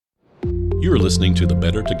You are listening to the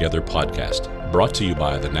Better Together podcast, brought to you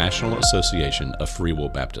by the National Association of Free Will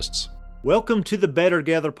Baptists. Welcome to the Better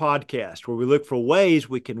Together podcast, where we look for ways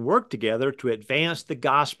we can work together to advance the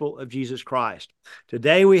gospel of Jesus Christ.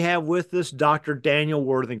 Today we have with us Dr. Daniel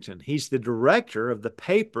Worthington. He's the director of the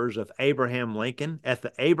papers of Abraham Lincoln at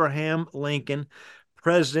the Abraham Lincoln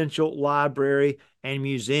Presidential Library and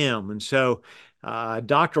Museum. And so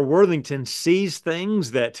Dr. Worthington sees things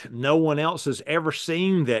that no one else has ever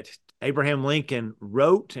seen that Abraham Lincoln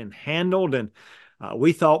wrote and handled, and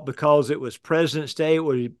we thought because it was President's Day, it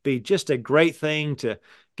would be just a great thing to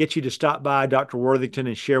get you to stop by, Dr. Worthington,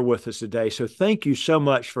 and share with us today. So thank you so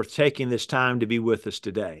much for taking this time to be with us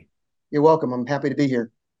today. You're welcome. I'm happy to be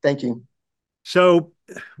here. Thank you. So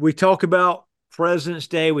we talk about President's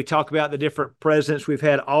Day. We talk about the different presidents we've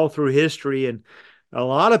had all through history. And a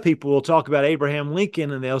lot of people will talk about Abraham Lincoln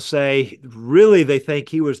and they'll say, really, they think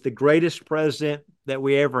he was the greatest president that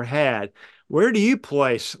we ever had. Where do you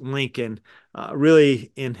place Lincoln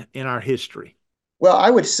really in our history? Well,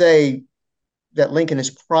 I would say that Lincoln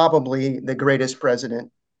is probably the greatest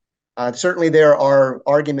president. Certainly, there are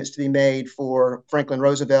arguments to be made for Franklin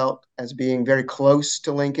Roosevelt as being very close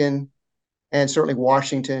to Lincoln, and certainly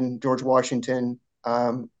Washington, George Washington.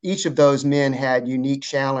 Each of those men had unique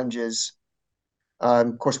challenges.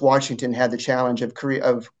 Of course, Washington had the challenge of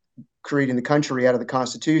creating the country out of the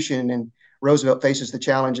Constitution, and Roosevelt faces the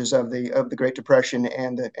challenges of the Great Depression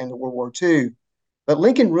and the World War II. But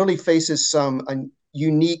Lincoln really faces some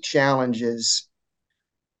unique challenges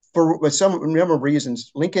for some number of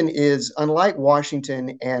reasons. Lincoln is, unlike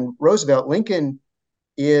Washington and Roosevelt, Lincoln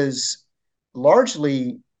is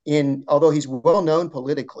largely although he's well known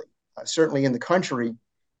politically, certainly in the country,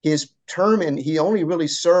 his term, and he only really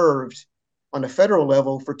served on a federal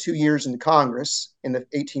level for 2 years in Congress in the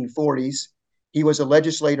 1840s. He was a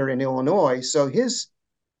legislator in Illinois, so his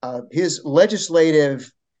legislative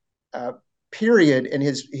period and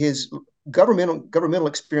his governmental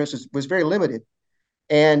experience was very limited.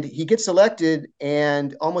 And he gets elected,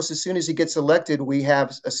 and almost as soon as he gets elected, we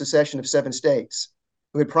have a secession of 7 states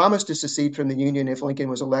who had promised to secede from the Union if Lincoln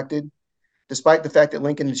was elected, despite the fact that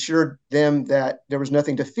Lincoln assured them that there was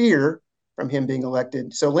nothing to fear from him being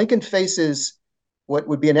elected. So Lincoln faces what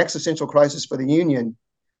would be an existential crisis for the Union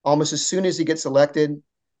almost as soon as he gets elected.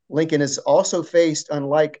 Lincoln is also faced in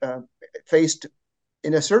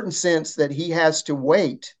a certain sense that he has to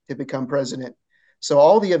wait to become president. So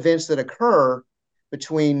all the events that occur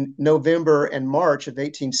between November and March of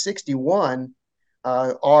 1861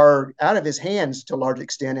 are out of his hands to a large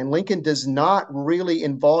extent. And Lincoln does not really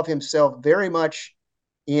involve himself very much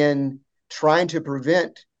in trying to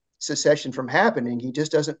prevent secession from happening. He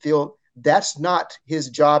just doesn't feel that's not his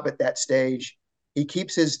job at that stage. He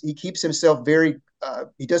keeps himself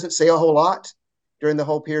he doesn't say a whole lot during the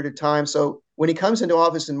whole period of time. So when he comes into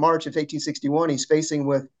office in March of 1861, he's facing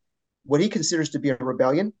with what he considers to be a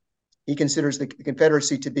rebellion. He considers the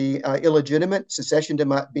Confederacy to be illegitimate, secession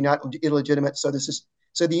to be not illegitimate. So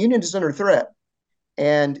the Union is under threat.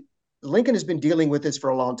 And Lincoln has been dealing with this for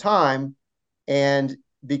a long time. And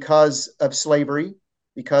because of slavery,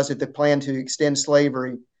 because of the plan to extend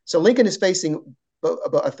slavery, so Lincoln is facing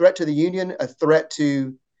a threat to the Union, a threat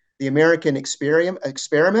to the American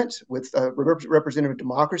experiment with representative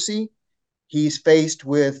democracy. He's faced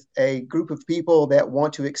with a group of people that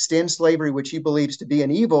want to extend slavery, which he believes to be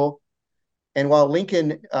an evil. And while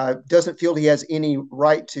Lincoln doesn't feel he has any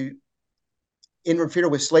right to interfere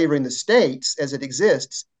with slavery in the states as it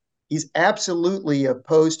exists, he's absolutely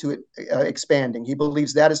opposed to it expanding. He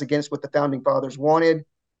believes that is against what the founding fathers wanted.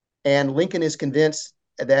 And Lincoln is convinced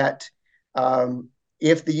that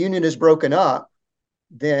if the Union is broken up,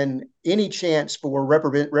 then any chance for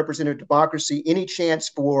representative democracy, any chance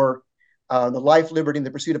for the life, liberty, and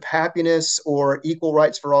the pursuit of happiness or equal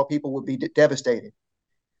rights for all people would be devastated.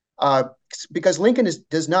 Because Lincoln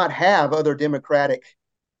does not have other democratic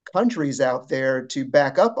countries out there to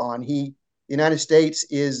back up on. The United States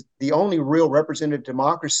is the only real representative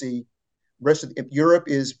democracy. The rest of Europe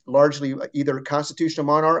is largely either constitutional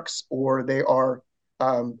monarchs or they are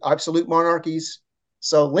absolute monarchies.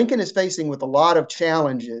 So Lincoln is facing with a lot of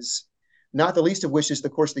challenges, not the least of which is,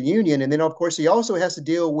 of course, the Union. And then, of course, he also has to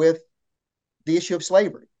deal with the issue of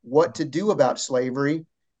slavery, what to do about slavery.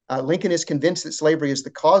 Lincoln is convinced that slavery is the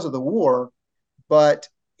cause of the war, but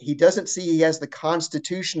he doesn't see he has the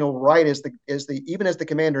constitutional right even as the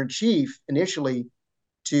commander in chief initially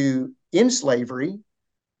to end slavery.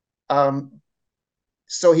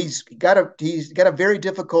 So he's got a very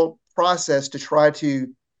difficult process to try to.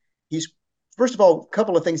 First of all, a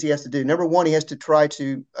couple of things he has to do. Number one, he has to try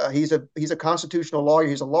to. He's a constitutional lawyer.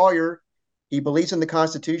 He's a lawyer. He believes in the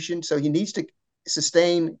Constitution, so he needs to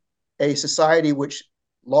sustain a society which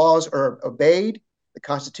laws are obeyed, the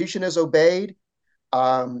Constitution is obeyed,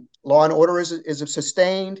 law and order is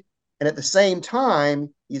sustained, and at the same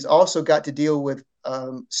time, he's also got to deal with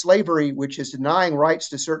slavery, which is denying rights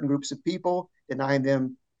to certain groups of people, denying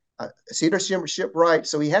them citizenship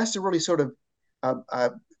rights. So he has to really sort of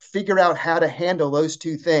figure out how to handle those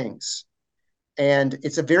two things, and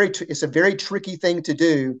it's a very tricky thing to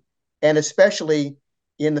do, and especially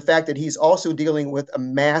in the fact that he's also dealing with a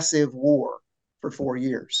massive war for 4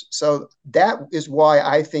 years. So that is why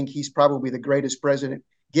I think he's probably the greatest president,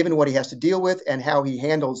 given what he has to deal with and how he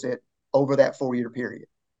handles it over that 4 year period.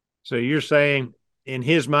 So you're saying, in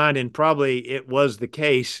his mind, and probably it was the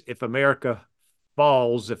case, if America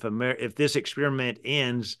falls, if this experiment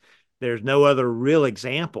ends, there's no other real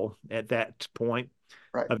example at that point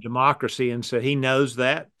Right. of democracy, and so he knows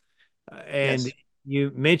that. And Yes.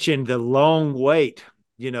 you mentioned the long wait.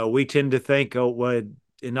 We tend to think, oh, well,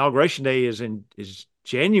 inauguration day is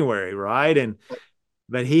January, right?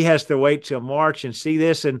 But he has to wait till March and see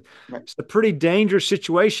this, and Right. it's a pretty dangerous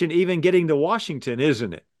situation, even getting to Washington,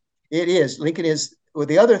 isn't it? It is. Lincoln is. Well,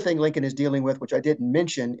 the other thing Lincoln is dealing with, which I didn't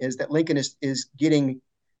mention, is that Lincoln is getting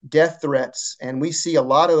death threats, and we see a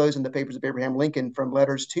lot of those in the papers of Abraham Lincoln from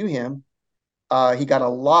letters to him. He got a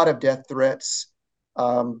lot of death threats,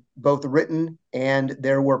 both written, and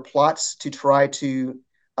there were plots to try to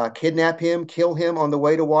kidnap him, kill him on the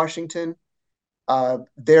way to Washington.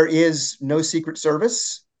 There is no Secret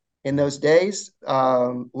Service in those days.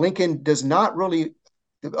 Lincoln does not really.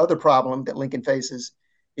 The other problem that Lincoln faces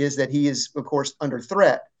is that he is, of course, under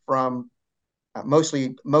threat from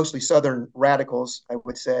mostly Southern radicals, I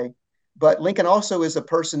would say. But Lincoln also is a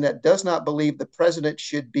person that does not believe the president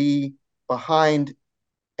should be behind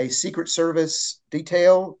a Secret Service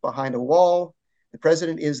detail, behind a wall. The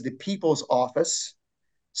president is the people's office.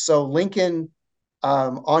 So Lincoln,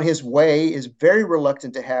 on his way, is very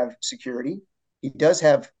reluctant to have security. He does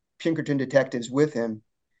have Pinkerton detectives with him.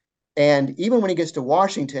 And even when he gets to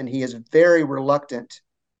Washington, he is very reluctant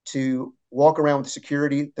to walk around with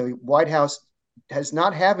security. The White House does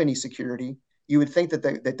not have any security. You would think that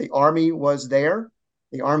the Army was there.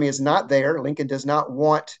 The Army is not there. Lincoln does not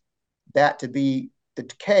want that to be the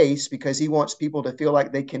case because he wants people to feel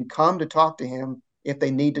like they can come to talk to him if they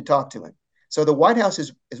need to talk to him. So the White House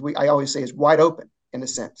is, I always say, is wide open in a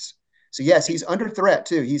sense. So yes, he's under threat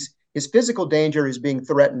too. His physical danger is being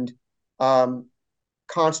threatened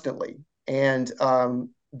constantly, and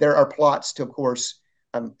there are plots to, of course,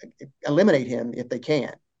 eliminate him if they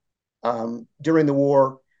can during the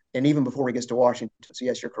war and even before he gets to Washington. So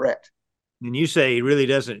yes, you're correct. And you say he really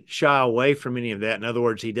doesn't shy away from any of that. In other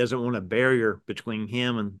words, he doesn't want a barrier between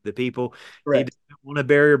him and the people. He Correct. doesn't want a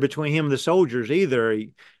barrier between him and the soldiers either.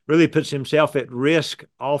 He really puts himself at risk,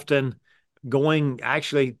 often going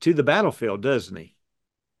actually to the battlefield, doesn't he?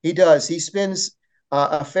 He does. He spends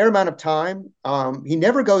a fair amount of time. He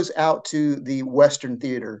never goes out to the Western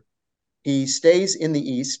theater. He stays in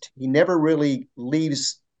the East. He never really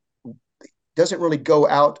leaves, doesn't really go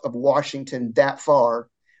out of Washington that far,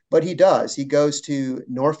 but he does. He goes to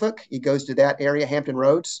Norfolk. He goes to that area, Hampton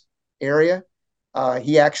Roads area.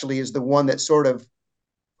 He actually is the one that sort of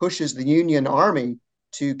pushes the Union Army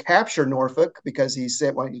to capture Norfolk because he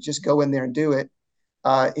said, "Why don't you just go in there and do it?"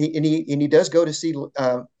 He does go to see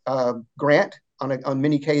Grant on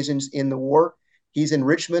many occasions in the war. He's in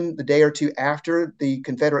Richmond the day or two after the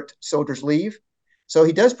Confederate soldiers leave. So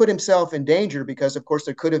he does put himself in danger because, of course,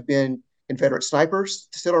 there could have been Confederate snipers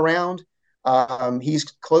still around. He's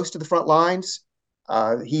close to the front lines.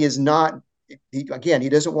 He is not, he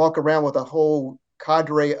doesn't walk around with a whole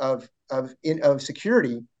cadre of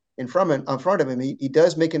security in front of him. He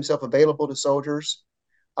does make himself available to soldiers.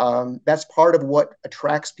 That's part of what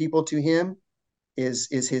attracts people to him is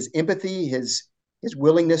his empathy, his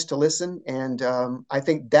willingness to listen. And I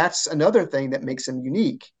think that's another thing that makes him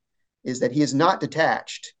unique is that he is not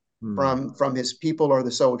detached from his people or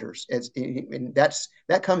the soldiers. And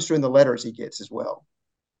that comes through in the letters he gets as well.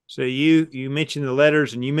 So you mentioned the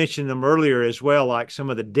letters, and you mentioned them earlier as well, like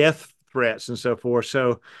some of the death threats and so forth.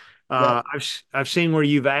 So I've seen where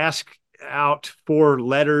you've asked out for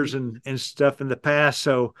letters and stuff in the past.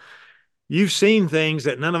 So you've seen things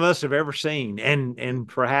that none of us have ever seen, and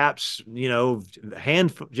perhaps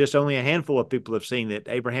just only a handful of people have seen that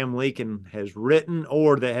Abraham Lincoln has written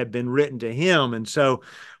or that have been written to him. And so,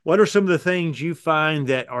 what are some of the things you find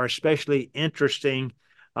that are especially interesting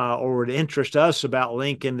or would interest us about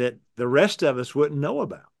Lincoln that the rest of us wouldn't know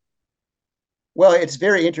about? Well, it's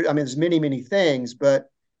very interesting. I mean, there's many things, but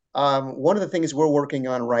one of the things we're working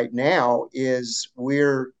on right now is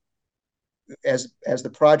we're as the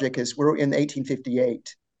project is, we're in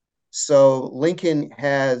 1858. So Lincoln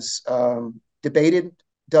has debated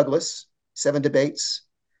Douglas, 7 debates,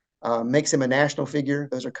 makes him a national figure.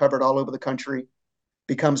 Those are covered all over the country.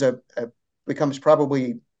 Becomes becomes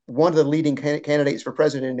probably one of the leading candidates for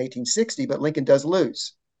president in 1860, but Lincoln does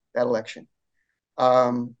lose that election.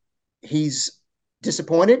 He's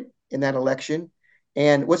disappointed in that election.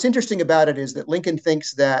 And what's interesting about it is that Lincoln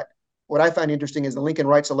thinks that, what I find interesting is that Lincoln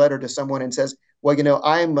writes a letter to someone and says, well,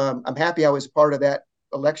 I'm happy I was part of that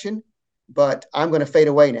election, but I'm going to fade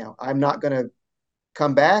away now. I'm not going to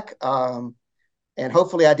come back. And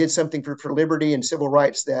hopefully I did something for liberty and civil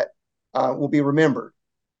rights that will be remembered,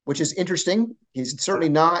 which is interesting. He's certainly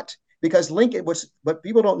not, because Lincoln, what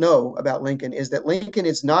people don't know about Lincoln is that Lincoln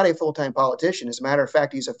is not a full-time politician. As a matter of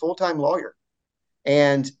fact, he's a full-time lawyer.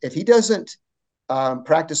 And if he doesn't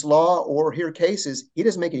practice law or hear cases, he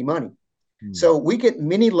doesn't make any money. So we get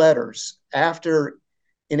many letters after.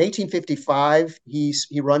 In 1855, he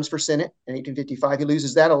runs for Senate. In 1855, he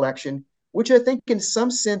loses that election, which I think in some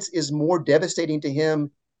sense is more devastating to him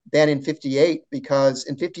than in 58, because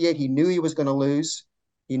in 58, he knew he was going to lose.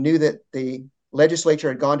 He knew that the legislature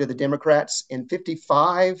had gone to the Democrats. In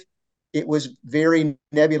 55, it was very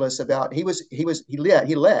nebulous about, he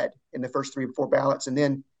led in the first 3 or 4 ballots. And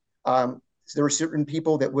then there were certain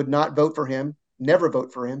people that would not vote for him, never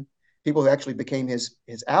vote for him, people who actually became his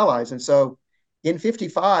allies. And so in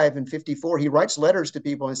 55 and 54, he writes letters to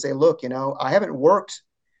people and say, look, I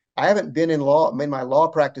haven't been in my law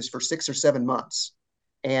practice for 6 or 7 months,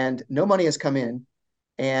 and no money has come in.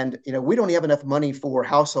 And, we don't have enough money for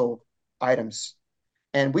household items.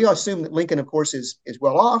 And we assume that Lincoln, of course, is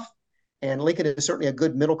well off. And Lincoln is certainly a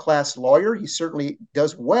good middle-class lawyer. He certainly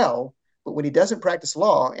does well. But when he doesn't practice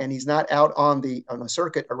law and he's not out on the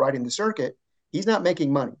circuit or riding the circuit, he's not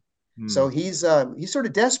making money. So he's sort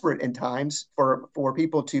of desperate in times for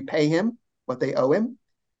people to pay him what they owe him,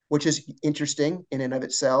 which is interesting in and of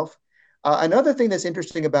itself. Another thing that's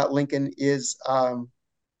interesting about Lincoln is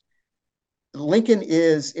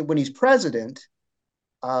when he's president,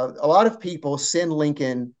 a lot of people send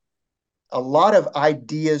Lincoln a lot of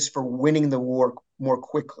ideas for winning the war more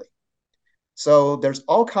quickly. So there's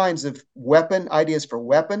all kinds of ideas for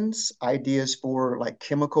weapons, ideas for like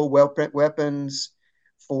chemical weapons,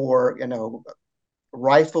 for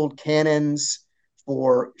rifled cannons,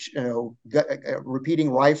 for repeating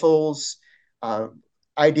rifles,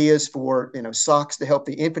 ideas for socks to help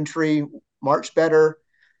the infantry march better.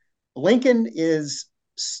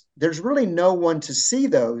 There's really no one to see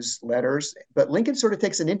those letters, but Lincoln sort of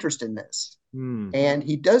takes an interest in this, and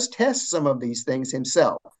he does test some of these things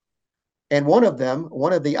himself. And one of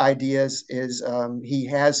the ideas is he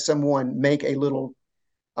has someone make a little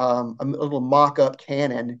mock-up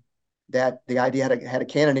cannon, that the idea had a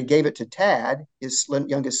cannon, and gave it to Tad, his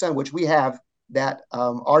youngest son, which we have that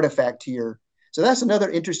artifact here. So that's another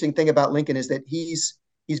interesting thing about Lincoln, is that he's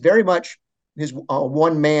very much his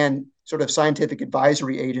one-man sort of scientific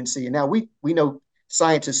advisory agency. And now we know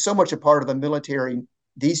science is so much a part of the military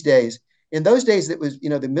these days. In those days, it was,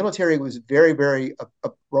 the military was very, very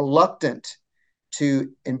reluctant to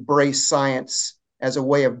embrace science as a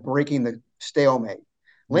way of breaking the stalemate.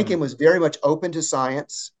 Lincoln was very much open to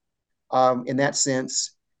science in that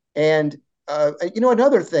sense. And,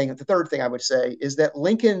 another thing, the third thing I would say, is that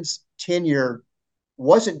Lincoln's tenure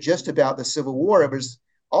wasn't just about the Civil War. It was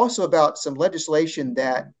also about some legislation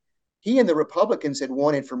that he and the Republicans had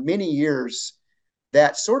wanted for many years,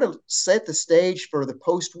 that sort of set the stage for the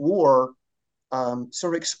post-war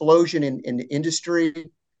sort of explosion in the industry,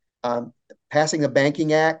 passing the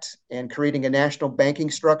Banking Act and creating a national banking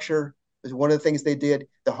structure was one of the things they did.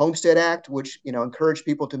 The Homestead Act, which encouraged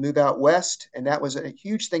people to move out west, and that was a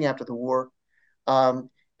huge thing after the war. And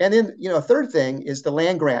then a third thing is the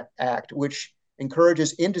Land Grant Act, which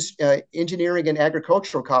encourages engineering and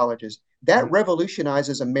agricultural colleges. That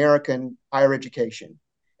revolutionizes American higher education,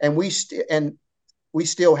 and we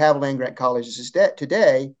still have land grant colleges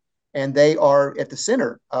today, and they are at the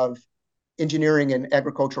center of engineering and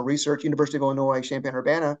agricultural research. University of Illinois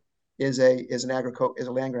Champaign-Urbana is a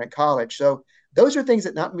land grant college. So those are things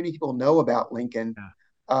that not many people know about Lincoln.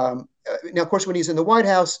 Yeah. Now, of course, when he's in the White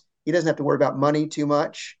House, he doesn't have to worry about money too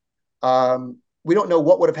much. We don't know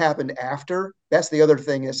what would have happened after. That's the other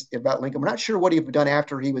thing is about Lincoln. We're not sure what he would have done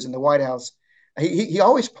after he was in the White House. He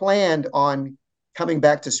always planned on coming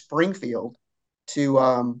back to Springfield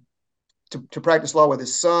to practice law with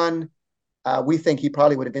his son. We think he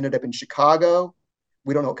probably would have ended up in Chicago.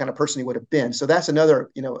 We don't know what kind of person he would have been. So that's another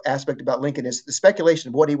aspect about Lincoln, is the speculation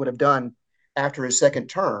of what he would have done after his second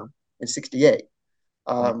term in 68.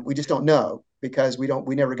 We just don't know, because we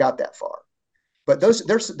never got that far. But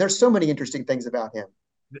there's so many interesting things about him.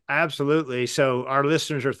 Absolutely. So our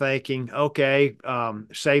listeners are thinking, okay,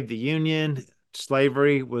 save the Union,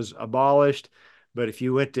 slavery was abolished. But if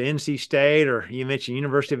you went to NC State or you mentioned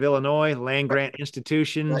University of Illinois, land Right, grant right,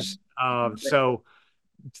 institutions, right.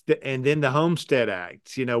 and then the Homestead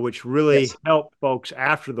Act, which Yes. really helped folks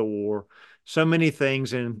after the war. So many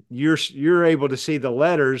things, and you're able to see the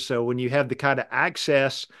letters. So when you have the kind of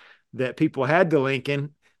access that people had to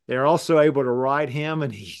Lincoln, they're also able to write him,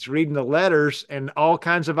 and he's reading the letters and all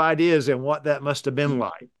kinds of ideas and what that must have been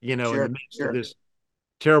like, in the Sure, midst of sure. this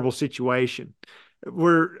terrible situation.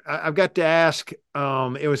 I've got to ask,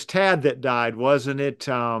 it was Tad that died, wasn't it?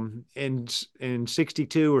 In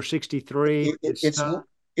 62 or 63, It, it, his it's son.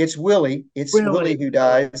 it's Willie. It's Willie Willie, who Willie.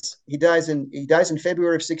 dies. He dies in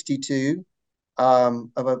February of 62.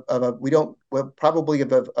 Of a we don't well, probably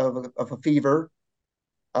of a fever.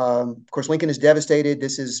 Of course, Lincoln is devastated.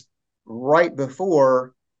 This is right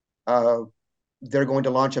before uh, they're going to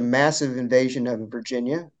launch a massive invasion of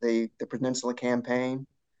Virginia, the Peninsula Campaign.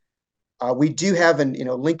 We do have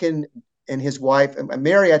Lincoln and his wife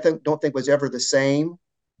Mary. Don't think was ever the same.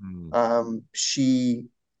 Hmm. She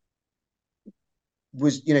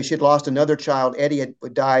was she had lost another child. Eddie had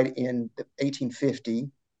died in 1850,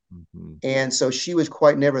 Mhm. and so she was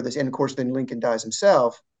quite never this. And of course, then Lincoln dies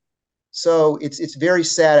himself. So it's very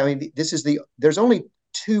sad. I mean, there's only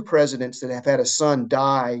two presidents that have had a son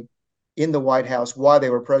die in the White House while they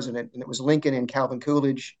were president, and it was Lincoln and Calvin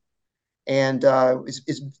Coolidge. And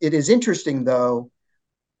it is interesting, though.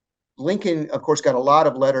 Lincoln, of course, got a lot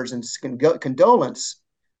of letters and condolence,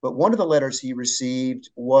 but one of the letters he received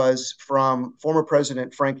was from former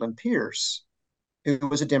President Franklin Pierce, who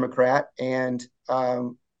was a Democrat, and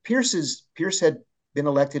Pierce had been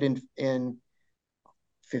elected in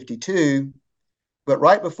 52, but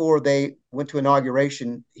right before they went to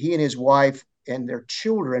inauguration, he and his wife and their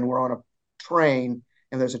children were on a train,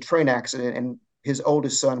 and there's a train accident, and his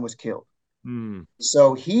oldest son was killed. Hmm.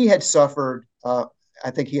 So he had suffered. I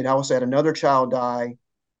think he had also had another child die.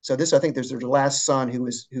 So I think there's their last son who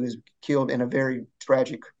was killed in a very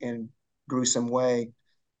tragic and gruesome way,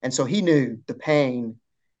 and so he knew the pain.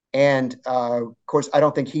 And of course, I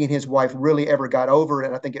don't think he and his wife really ever got over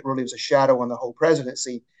it. I think it really was a shadow on the whole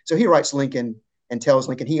presidency. So he writes Lincoln and tells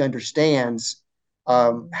Lincoln he understands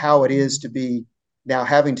how it is to be now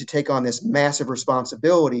having to take on this massive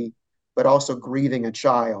responsibility, but also grieving a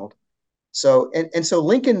child. So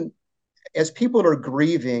Lincoln, as people are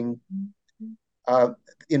grieving, uh,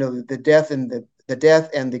 the death and the death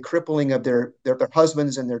and the crippling of their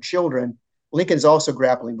husbands and their children, Lincoln is also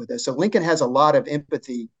grappling with this. So Lincoln has a lot of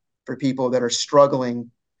empathy for people that are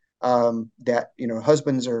struggling, that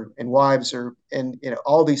husbands and wives and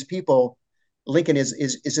all these people. Lincoln is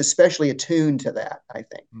especially attuned to that, I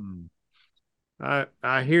think. Hmm.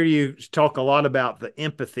 I hear you talk a lot about the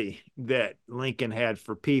empathy that Lincoln had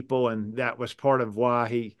for people, and that was part of why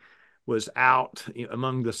he was out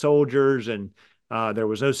among the soldiers. And there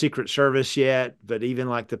was no Secret Service yet, but even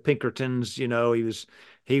like the Pinkertons,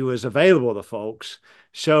 he was available to folks.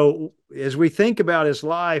 So as we think about his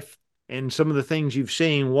life and some of the things you've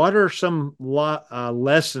seen, what are some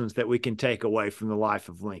lessons that we can take away from the life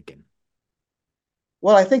of Lincoln?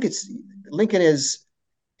 Well, I think it's Lincoln is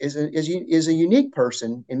a unique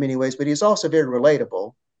person in many ways, but he's also very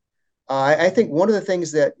relatable. I think one of the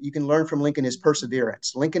things that you can learn from Lincoln is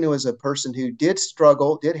perseverance. Lincoln was a person who did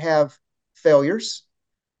struggle, did have failures.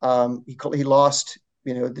 He lost,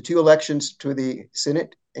 the two elections to the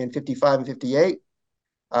Senate in 55 and 58.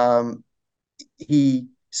 Um, he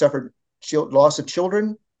suffered loss of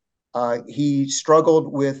children. He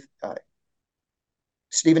struggled with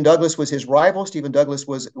Stephen Douglas was his rival. Stephen Douglas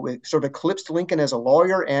was sort of eclipsed Lincoln as a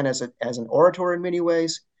lawyer and as an orator in many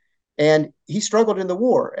ways. And he struggled in the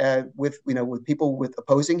war with people with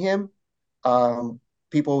opposing him, um,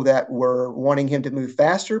 people that were wanting him to move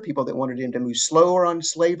faster, people that wanted him to move slower on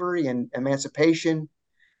slavery and emancipation.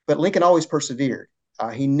 But Lincoln always persevered.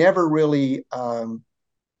 He never really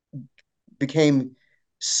became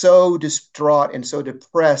so distraught and so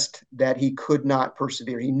depressed that he could not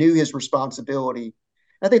persevere. He knew his responsibility.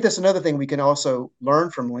 I think that's another thing we can also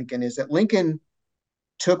learn from Lincoln is that Lincoln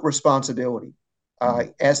took responsibility.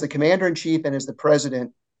 As the commander in chief and as the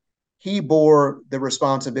president, he bore the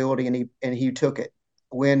responsibility and he took it.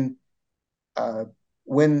 Uh,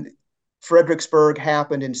 when Fredericksburg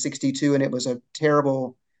happened in 62 and it was a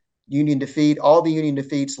terrible Union defeat, all the Union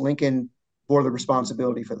defeats, Lincoln bore the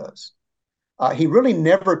responsibility for those. He really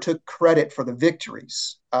never took credit for the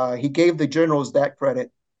victories. He gave the generals that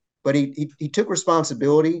credit, but he took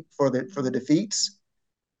responsibility for the defeats.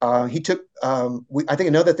 He took, I think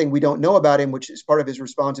another thing we don't know about him, which is part of his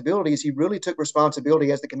responsibility, is he really took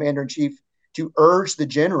responsibility as the commander in chief to urge the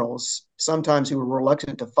generals, sometimes who were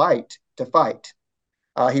reluctant to fight, to fight.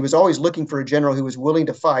 He was always looking for a general who was willing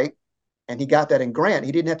to fight, and he got that in Grant.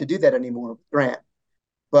 He didn't have to do that anymore with Grant,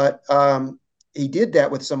 but he did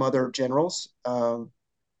that with some other generals.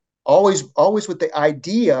 Always with the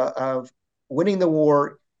idea of winning the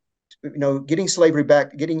war, getting slavery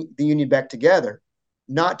back, getting the Union back together.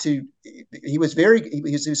 Not to, he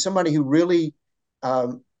was somebody who really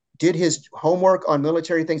did his homework on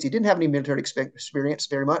military things. He didn't have any military experience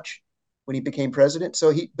very much when he became president.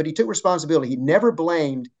 But he took responsibility. He never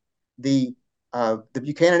blamed the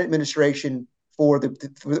Buchanan administration for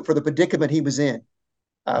the predicament he was in,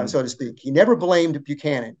 so to speak. He never blamed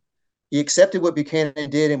Buchanan. He accepted what Buchanan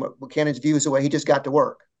did and what Buchanan's views away. He just got to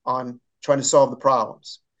work on trying to solve the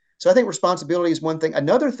problems. So I think responsibility is one thing.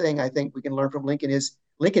 Another thing I think we can learn from Lincoln is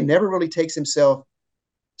Lincoln never really takes himself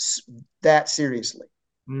that seriously.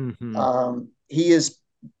 Mm-hmm. He is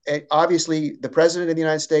obviously the president of the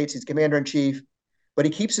United States. He's commander in chief, but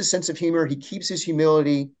he keeps his sense of humor. He keeps his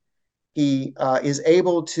humility. He is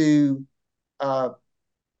able to, pull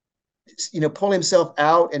himself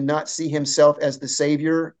out and not see himself as the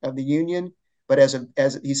savior of the Union, but as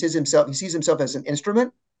he sees himself as an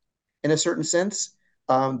instrument in a certain sense.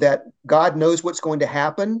 That God knows what's going to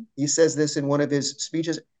happen. He says this in one of his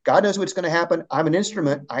speeches. God knows what's going to happen. I'm an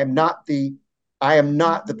instrument. I am not the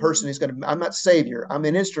person who's going to. I'm not savior. I'm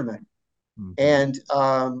an instrument.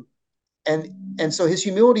 Mm-hmm. And so his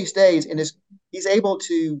humility stays, and he's able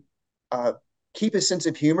to keep his sense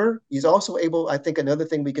of humor. He's also able. I think another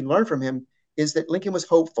thing we can learn from him is that Lincoln was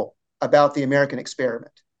hopeful about the American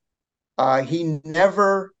experiment. He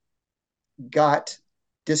never got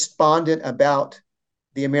despondent about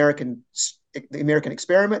the American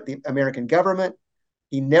experiment, the American government.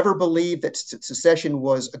 He never believed that secession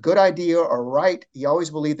was a good idea or right. He always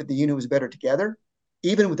believed that the Union was better together,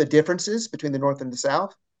 even with the differences between the North and the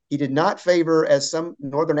South. He did not favor, as some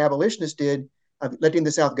Northern abolitionists did, letting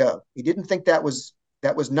the South go. He didn't think that was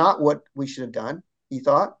not what we should have done, he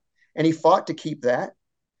thought, and he fought to keep that.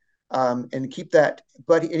 And keep that,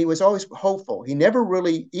 but he was always hopeful. He never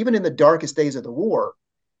really, even in the darkest days of the war,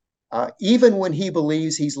 even when he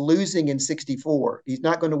believes he's losing in 64, he's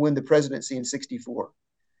not going to win the presidency in 64.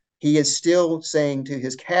 He is still saying to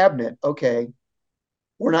his cabinet, okay,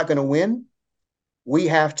 we're not going to win. We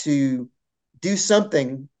have to do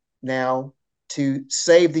something now to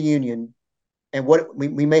save the Union. And what we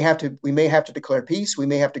may have to declare peace. We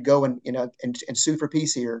may have to go and sue for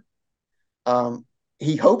peace here.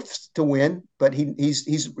 He hopes to win, but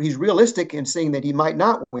he's realistic in saying that he might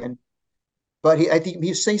not win. But I think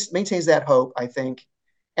he maintains that hope, I think.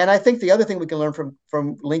 And I think the other thing we can learn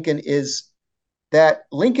from Lincoln is that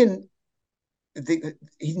Lincoln,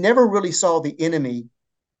 he never really saw the enemy,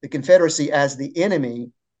 the Confederacy, as the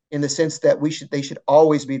enemy in the sense that they should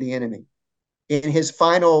always be the enemy. In his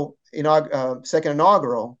final second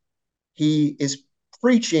inaugural, he is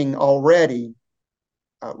preaching already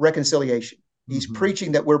reconciliation. He's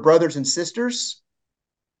preaching that we're brothers and sisters.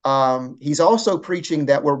 He's also preaching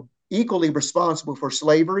that we're equally responsible for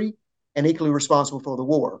slavery and equally responsible for the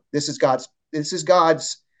war. This is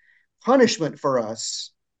God's punishment for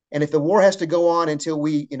us. And if the war has to go on until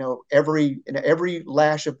we, every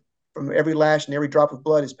lash and every drop of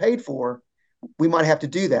blood is paid for, we might have to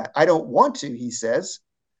do that. I don't want to, he says,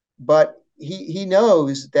 but he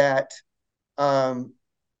knows that there's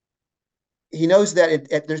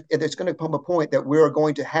going to come a point that we're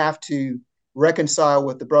going to have to reconcile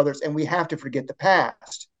with the brothers, and we have to forget the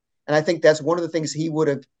past. And I think that's one of the things he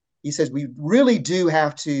says we really do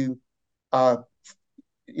have to,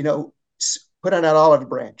 put on that olive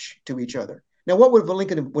branch to each other. Now, what would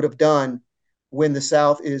Lincoln have done when the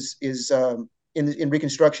South is in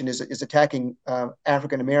Reconstruction is attacking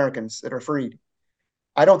African Americans that are freed?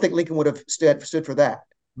 I don't think Lincoln would have stood for that.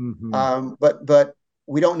 Mm-hmm. But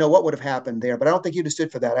we don't know what would have happened there. But I don't think he'd have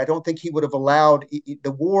stood for that. I don't think he would have allowed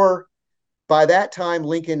the war. By that time,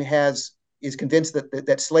 Lincoln is convinced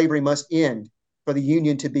that slavery must end for the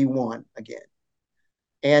Union to be won again.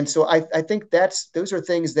 And so I think those are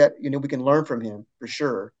things that we can learn from him for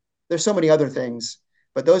sure. There's so many other things,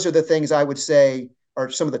 but those are the things I would say are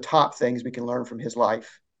some of the top things we can learn from his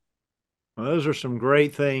life. Well, those are some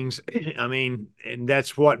great things. I mean, and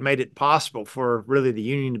that's what made it possible for really the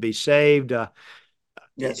Union to be saved.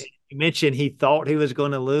 Yes. You mentioned he thought he was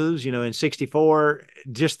going to lose, in 64,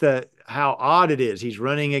 just how odd it is. He's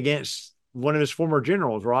running against one of his former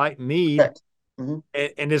generals, right? Meade. Mm-hmm.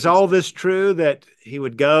 And is all this true that he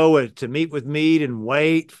would go to meet with Meade and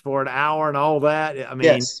wait for an hour and all that? I mean,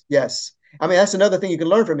 Yes, yes. I mean, that's another thing you can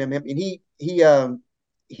learn from him. I mean,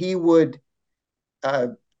 he would uh,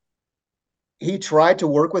 he tried to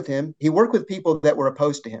work with him. He worked with people that were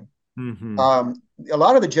opposed to him. mm-hmm. A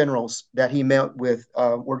lot of the generals that he met with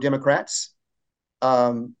were Democrats.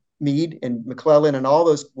 Meade and McClellan and all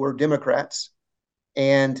those were Democrats.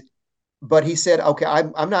 And but he said, okay,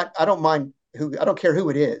 I'm not. I don't mind who. I don't care who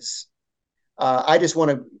it is. I just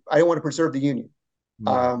want to. I want to preserve the Union.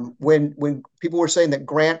 Right. When people were saying that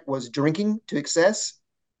Grant was drinking to excess,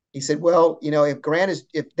 he said, well, if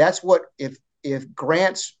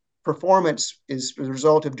Grant's performance is the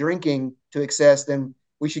result of drinking to excess, then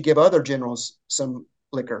we should give other generals some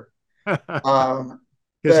liquor. Um,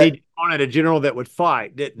 Because but he wanted a general that would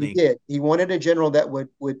fight, didn't he he? did. He wanted a general that would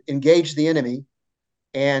engage the enemy.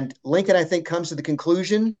 And Lincoln, I think, comes to the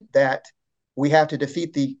conclusion that we have to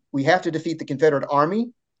defeat the Confederate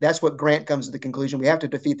Army. That's what Grant comes to the conclusion. We have to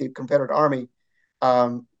defeat the Confederate Army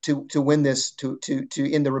to win this to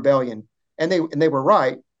end the rebellion. And they were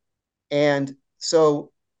right. And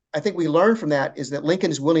so I think we learned from that is that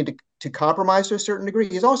Lincoln is willing to compromise to a certain degree.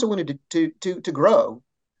 He's also willing to grow.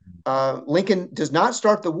 Lincoln does not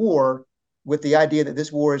start the war with the idea that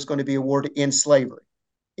this war is going to be a war to end slavery.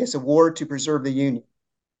 It's a war to preserve the Union.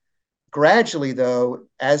 Gradually, though,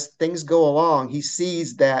 as things go along, he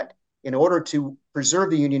sees that in order to preserve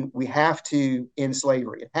the Union, we have to end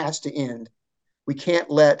slavery. It has to end. We can't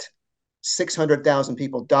let 600,000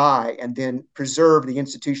 people die and then preserve the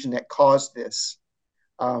institution that caused this.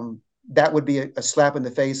 That would be a slap in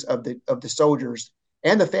the face of the soldiers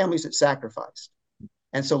and the families that sacrificed.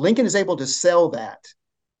 And so Lincoln is able to sell that,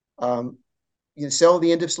 sell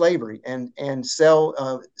the end of slavery and sell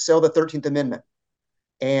the 13th Amendment.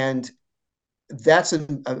 And that's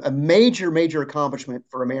a major accomplishment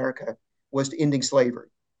for America, was to ending slavery.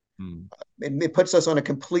 It puts us on a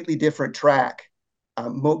completely different track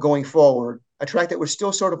going forward, a track that we're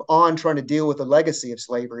still sort of on, trying to deal with the legacy of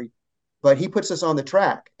slavery. But he puts us on the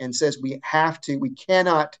track and says we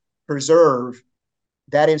cannot preserve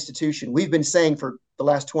that institution. We've been saying for the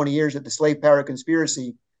last 20 years that the slave power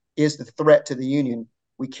conspiracy is the threat to the Union.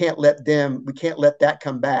 We can't let that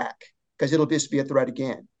come back, because it'll just be a threat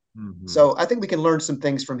again. Mm-hmm. So I think we can learn some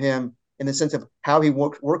things from him in the sense of how he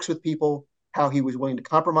works with people, how he was willing to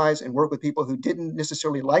compromise and work with people who didn't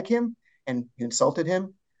necessarily like him and insulted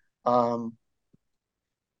him.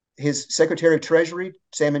 His Secretary of Treasury,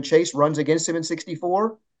 Salmon Chase, runs against him in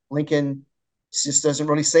 1964. Lincoln just doesn't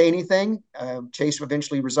really say anything. Chase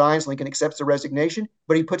eventually resigns. Lincoln accepts the resignation,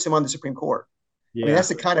 but he puts him on the Supreme Court. Yeah. I mean, that's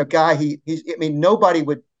the kind of guy nobody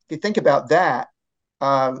would, if you think about that.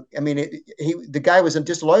 The guy was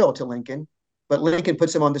disloyal to Lincoln, but Lincoln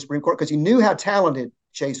puts him on the Supreme Court because he knew how talented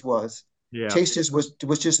Chase was. Yeah. Chase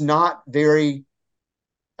was just not very.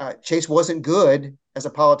 Chase wasn't good as a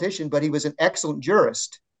politician, but he was an excellent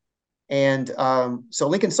jurist, and so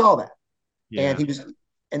Lincoln saw that, yeah.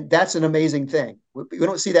 and that's an amazing thing. We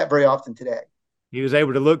don't see that very often today. He was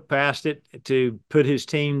able to look past it to put his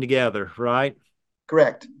team together, right?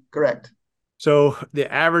 Correct. So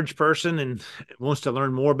the average person and wants to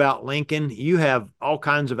learn more about Lincoln, you have all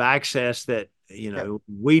kinds of access that,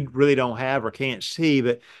 we really don't have or can't see,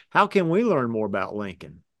 but how can we learn more about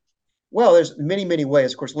Lincoln? Well, there's many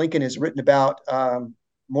ways. Of course, Lincoln is written about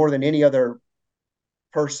more than any other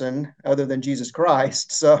person other than Jesus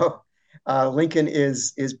Christ. So Lincoln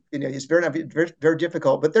is very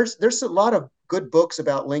difficult, but there's a lot of good books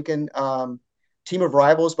about Lincoln. Team of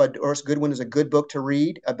Rivals by Doris Goodwin is a good book to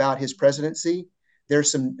read about his presidency.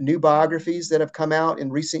 There's some new biographies that have come out in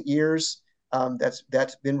recent years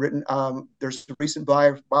that's been written. There's a recent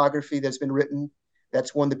biography that's been written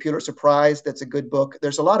that's won the Pulitzer Prize. That's a good book.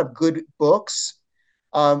 There's a lot of good books.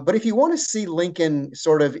 But if you want to see Lincoln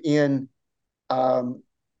sort of in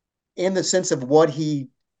the sense of what he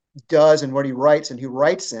does and what he writes and who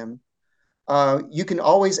writes him, you can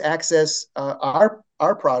always access our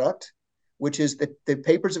product, which is the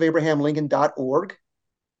papers of abrahamlincoln.org.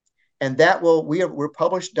 And that we're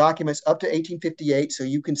published documents up to 1858. So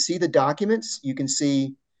you can see the documents. You can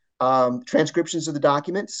see transcriptions of the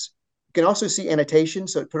documents. You can also see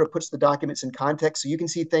annotations. So it puts the documents in context. So you can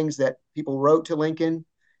see things that people wrote to Lincoln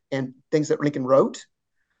and things that Lincoln wrote.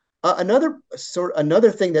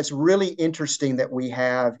 Another thing that's really interesting that we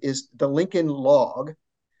have is the Lincoln log,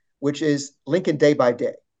 which is Lincoln day by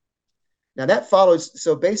day. Now that follows,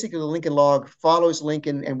 so basically the Lincoln log follows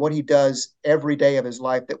Lincoln and what he does every day of his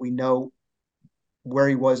life that we know where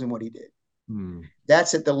he was and what he did.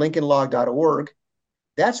 That's at the lincolnlog.org.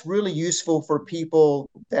 that's really useful for people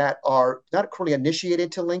that are not really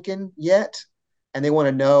initiated to Lincoln yet, and they want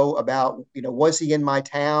to know about, was he in my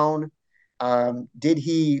town? Did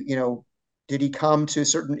he, did he come to a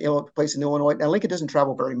certain place in Illinois? Now, Lincoln doesn't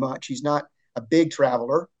travel very much. He's not a big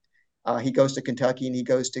traveler. He goes to Kentucky and he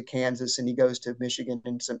goes to Kansas and he goes to Michigan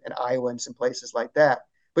and Iowa and some places like that.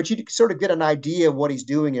 But you sort of get an idea of what he's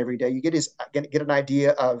doing every day. You get an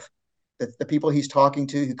idea of the people he's talking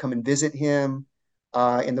to who come and visit him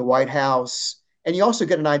in the White House, and you also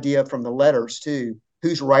get an idea from the letters too,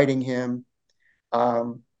 who's writing him.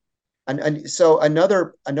 Um, and so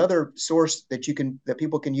another source that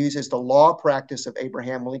people can use is the law practice of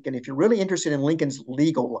Abraham Lincoln. If you're really interested in Lincoln's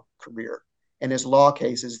legal career and his law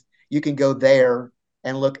cases, you can go there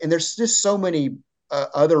and look. And there's just so many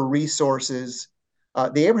other resources.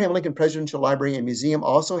 The Abraham Lincoln Presidential Library and Museum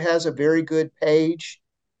also has a very good page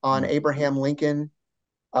on Abraham Lincoln.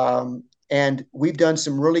 And we've done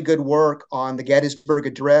some really good work on the Gettysburg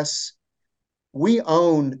Address. We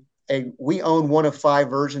own one of 5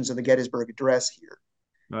 versions of the Gettysburg Address here.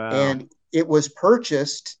 Wow. And it was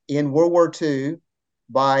purchased in World War II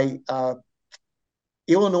by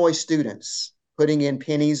Illinois students, putting in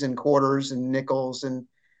pennies and quarters and nickels. And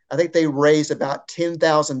I think they raised about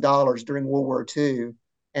 $10,000 during World War II.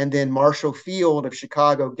 And then Marshall Field of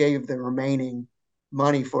Chicago gave the remaining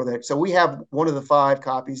money for that. So we have one of the 5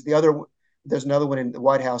 copies. There's another one in the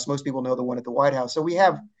White House. Most people know the one at the White House. So we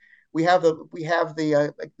have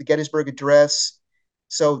the Gettysburg Address.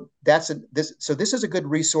 So this is a good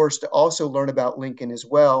resource to also learn about Lincoln as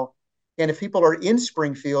well. And if people are in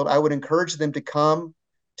Springfield, I would encourage them to come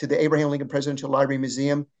to the Abraham Lincoln Presidential Library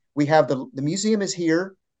Museum. We have the museum is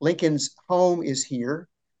here. Lincoln's home is here,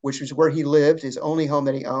 which is where he lived, his only home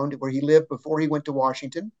that he owned, where he lived before he went to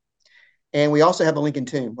Washington. And we also have the Lincoln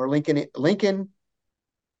tomb, where Lincoln,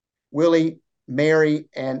 Willie, Mary,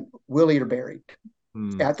 and Willie are buried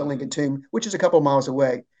at the Lincoln tomb, which is a couple of miles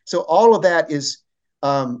away. So all of that is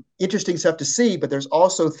interesting stuff to see, but there's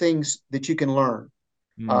also things that you can learn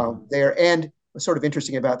there. And what's sort of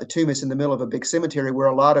interesting about the tomb is in the middle of a big cemetery where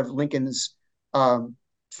a lot of Lincoln's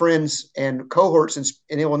friends and cohorts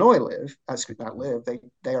in Illinois live. Not live,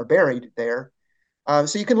 they are buried there.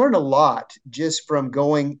 So you can learn a lot just from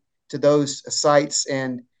going to those sites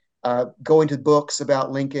and going to books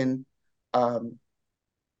about Lincoln.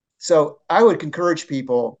 So I would encourage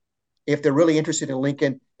people, if they're really interested in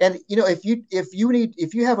Lincoln, and if you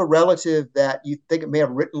have a relative that you think may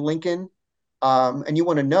have written Lincoln, and you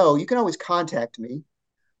want to know, you can always contact me.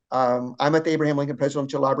 I'm at the Abraham Lincoln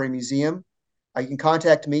Presidential Library Museum. You can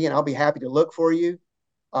contact me, and I'll be happy to look for you.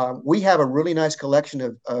 We have a really nice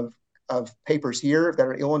collection of papers here that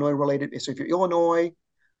are Illinois related. So if you're Illinois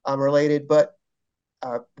related, but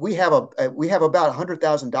we have about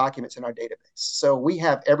 100,000 documents in our database. So we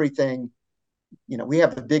have everything. We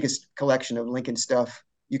have the biggest collection of Lincoln stuff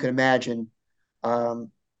you can imagine. And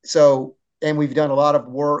we've done a lot of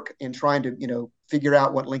work in trying to figure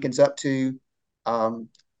out what Lincoln's up to.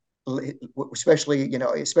 Especially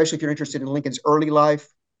if you're interested in Lincoln's early life,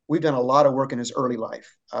 we've done a lot of work in his early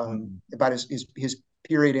life about his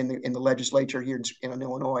period in the legislature here in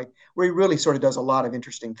Illinois, where he really sort of does a lot of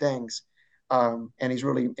interesting things. And he's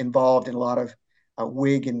really involved in a lot of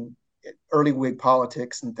Whig and early Whig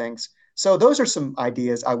politics and things. So those are some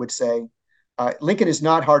ideas I would say. Lincoln is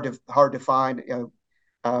not hard to find.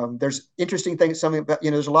 There's interesting things. Something about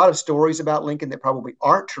there's a lot of stories about Lincoln that probably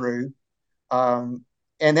aren't true, and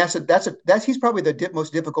he's probably the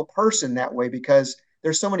most difficult person that way because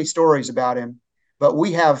there's so many stories about him. But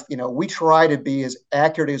we try to be as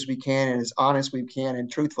accurate as we can and as honest as we can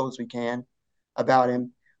and truthful as we can about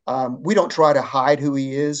him. We don't try to hide who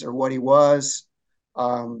he is or what he was.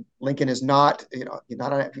 Lincoln is not,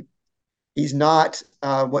 he's not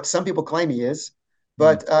what some people claim he is.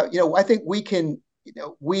 But I think we can,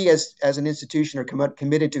 we as an institution are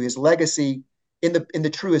committed to his legacy in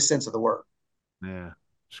the truest sense of the word. Yeah,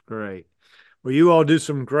 it's great. Well, you all do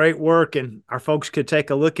some great work, and our folks could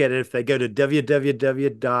take a look at it if they go to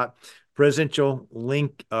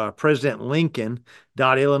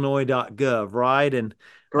presidentlincoln.illinois.gov, right? And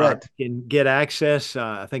correct. Can get access.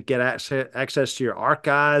 I think get access to your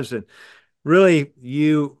archives, and really,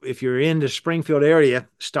 if you're in the Springfield area,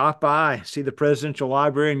 stop by, see the Presidential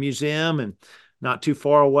Library and Museum, and not too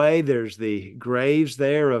far away, there's the graves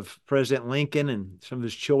there of President Lincoln and some of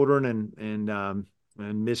his children and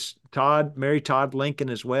Miss Mary Todd Lincoln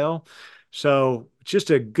as well. So it's just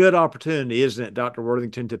a good opportunity, isn't it, Dr.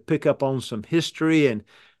 Worthington, to pick up on some history and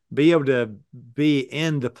be able to be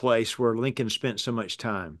in the place where Lincoln spent so much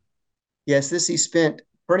time. Yes, he spent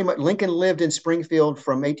pretty much. Lincoln lived in Springfield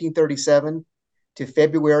from 1837 to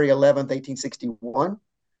February 11th, 1861.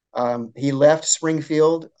 He left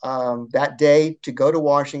Springfield that day to go to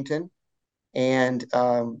Washington, and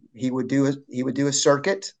he would do a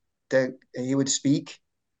circuit that he would speak,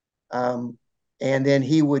 and then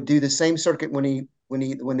he would do the same circuit when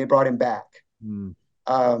they brought him back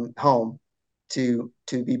home to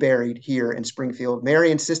be buried here in Springfield.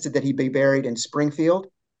 Mary insisted that he be buried in Springfield.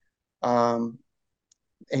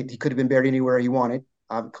 He could have been buried anywhere he wanted,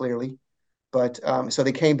 clearly, but so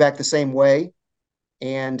they came back the same way.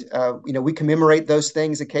 And we commemorate those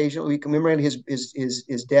things occasionally. We commemorate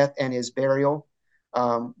his death and his burial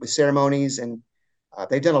with ceremonies, and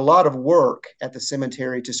they've done a lot of work at the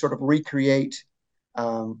cemetery to sort of recreate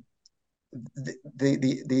the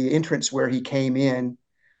entrance where he came in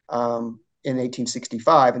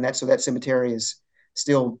 1865, and that cemetery is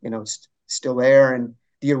still still there, and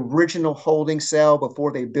the original holding cell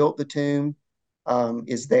before they built the tomb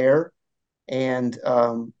is there, and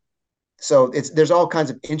so there's all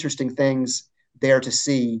kinds of interesting things there to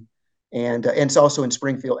see, and it's also in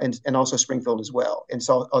Springfield and also Springfield as well, and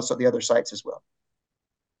so also the other sites as well.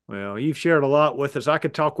 Well, you've shared a lot with us. I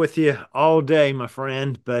could talk with you all day, my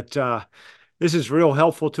friend, but this is real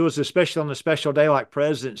helpful to us, especially on a special day like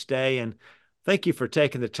President's Day. And thank you for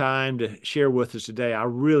taking the time to share with us today. I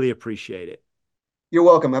really appreciate it. You're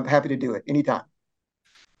welcome. I'm happy to do it anytime.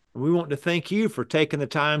 We want to thank you for taking the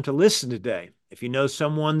time to listen today. If you know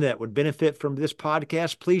someone that would benefit from this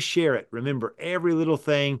podcast, please share it. Remember, every little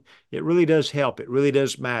thing, it really does help. It really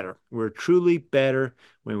does matter. We're truly better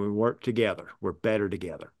when we work together. We're better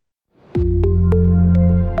together.